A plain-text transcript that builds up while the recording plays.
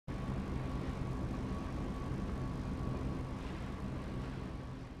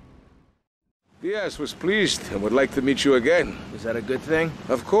Diaz was pleased and would like to meet you again. Is that a good thing?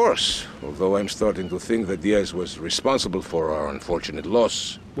 Of course, although I'm starting to think that Diaz was responsible for our unfortunate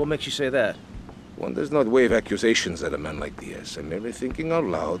loss. What makes you say that? One does not wave accusations at a man like Diaz. I'm merely thinking out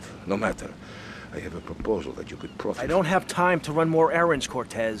loud. No matter. I have a proposal that you could profit I don't have time to run more errands,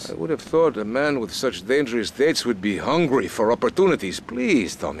 Cortez. I would have thought a man with such dangerous dates would be hungry for opportunities.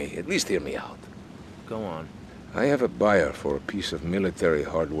 Please, Tommy, at least hear me out. Go on. I have a buyer for a piece of military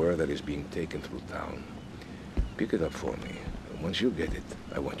hardware that is being taken through town. Pick it up for me. And once you get it,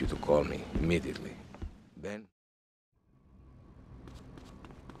 I want you to call me immediately. Ben?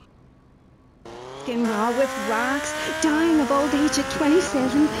 Getting raw with rocks, dying of old age at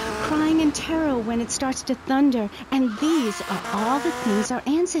 27, crying in terror when it starts to thunder. And these are all the things our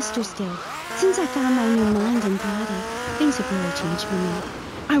ancestors did. Since I found my new mind and body, things have really changed for me.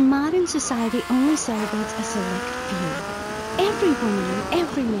 Our modern society only celebrates a select few. Every woman and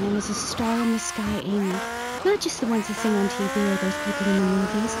every man is a star in the sky, Amy. Not just the ones that sing on TV or those people in the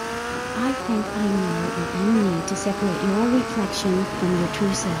movies. I think I know what you need to separate your reflection from your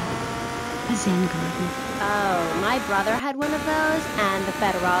true self. A Zen garden. Oh, my brother had one of those, and the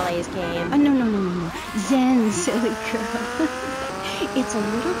federales came. No. Zen, silly girl. It's a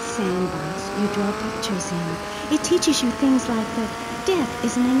little sandbox you draw pictures in. It teaches you things like that death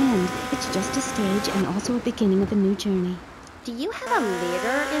isn't an end. It's just a stage and also a beginning of a new journey. Do you have a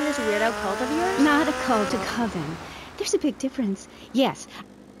leader in this weirdo cult of yours? Not a cult, a coven. There's a big difference. Yes.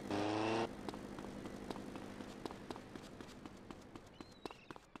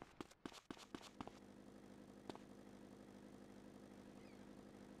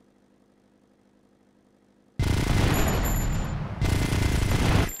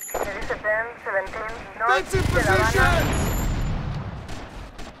 That's in position!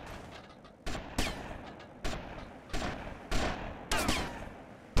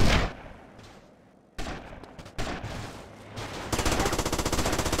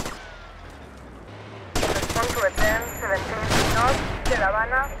 Respond to attend 17 north de La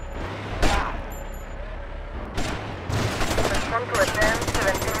Habana. Respond to attend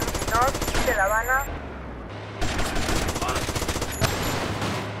 17 north de La Habana.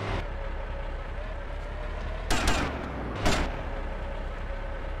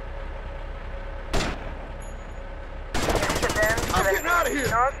 Getting out of here!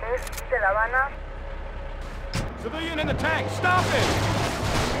 Northeast de La Habana. Civilian in the tank, stop it!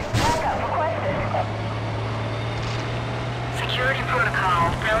 Backup requested. Security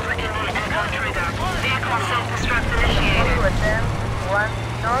protocol. Delta India Echo trigger. Vehicle self-destruct Respond initiated. to attend 1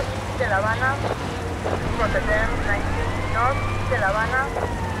 north de La Habana. Respond to attend 19 north de La Habana.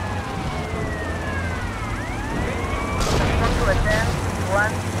 Respond to attend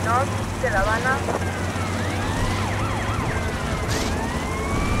 1 north de La Habana.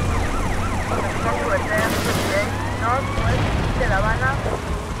 Respond to attend 58 northwest de La Habana.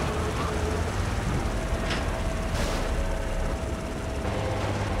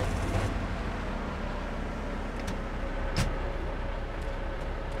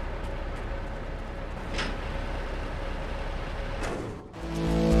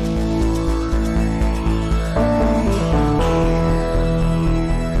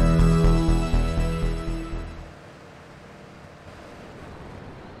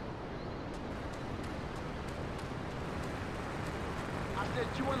 I said,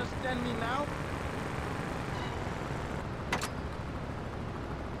 you understand me now?